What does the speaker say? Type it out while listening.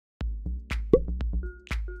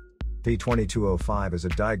P2205 is a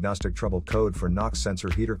diagnostic trouble code for NOx sensor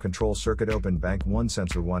heater control circuit open bank 1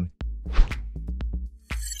 sensor 1.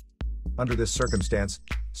 Under this circumstance,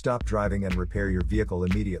 stop driving and repair your vehicle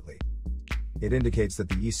immediately. It indicates that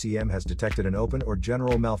the ECM has detected an open or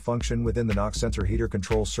general malfunction within the NOx sensor heater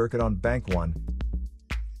control circuit on bank 1.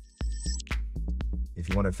 If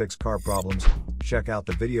you want to fix car problems, check out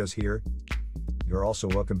the videos here. You're also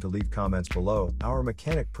welcome to leave comments below. Our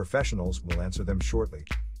mechanic professionals will answer them shortly.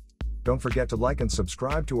 Don't forget to like and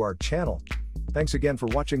subscribe to our channel. Thanks again for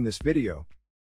watching this video.